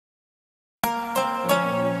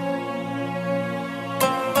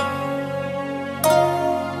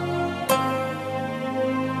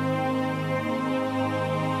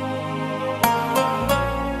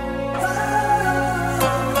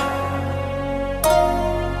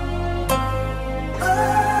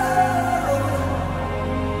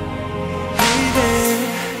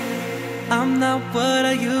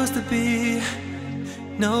be.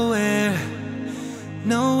 Nowhere,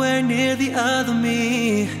 nowhere near the other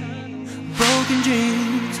me. Broken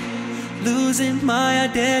dreams, losing my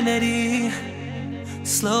identity.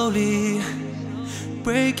 Slowly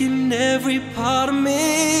breaking every part of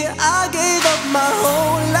me. I gave up my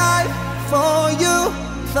whole life for you.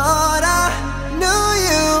 Thought I knew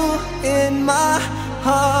you in my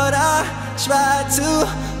heart. I tried to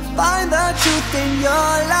find the truth in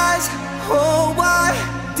your lies. Oh, why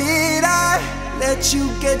did I let you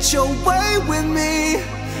get your way with me?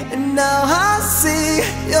 And now I see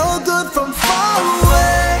you're good from far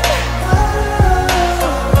away,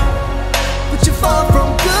 but you're far from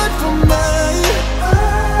good for me.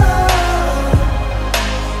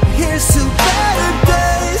 Here's to better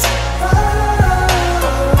days,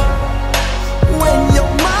 when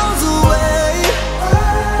you're miles away.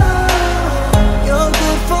 You're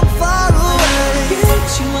good from far away. Forget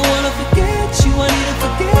you, I wanna forget you. I need to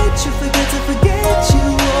forget you, forget to forget you.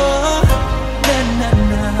 Oh, na na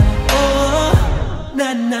na. Oh, na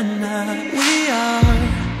na na. We are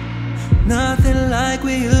nothing like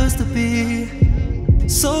we used to be.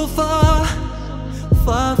 So far,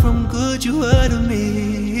 far from good you were to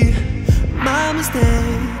me. My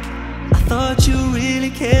mistake, I thought you really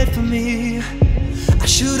cared for me. I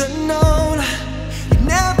should've known you'd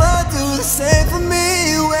never do the same for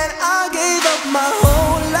me. When I gave up my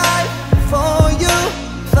whole life for you,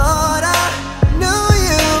 thought I knew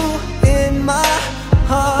you in my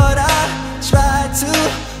heart. I tried to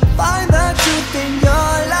find the truth in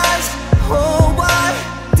your lies. Oh, why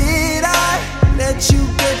did I let you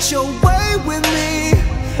get your way with me?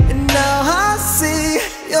 And now I see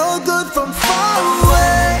you're good from far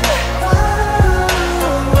away,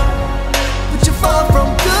 but you're far from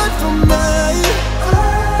good for me.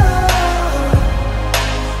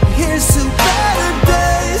 Here's to better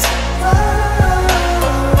days,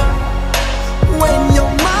 when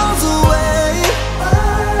you're miles away.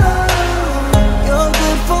 You're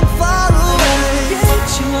good from far away. Forget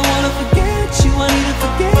you, I wanna forget you. I need to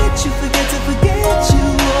forget you, forget to forget you.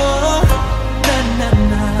 Oh, na na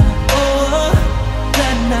na. Oh, na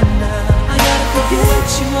na na. I gotta forget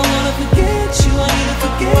you, I wanna forget you. I need to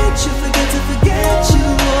forget you, forget to forget you.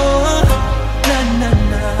 Oh, na na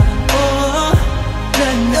na. Oh, na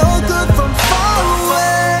na. You're good from far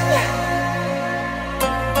away,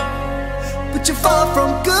 but you're far from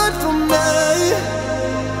good for me.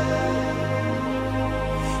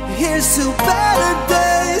 Here's to better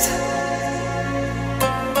days,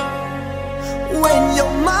 when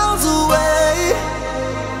you're miles away.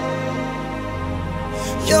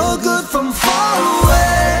 You're good from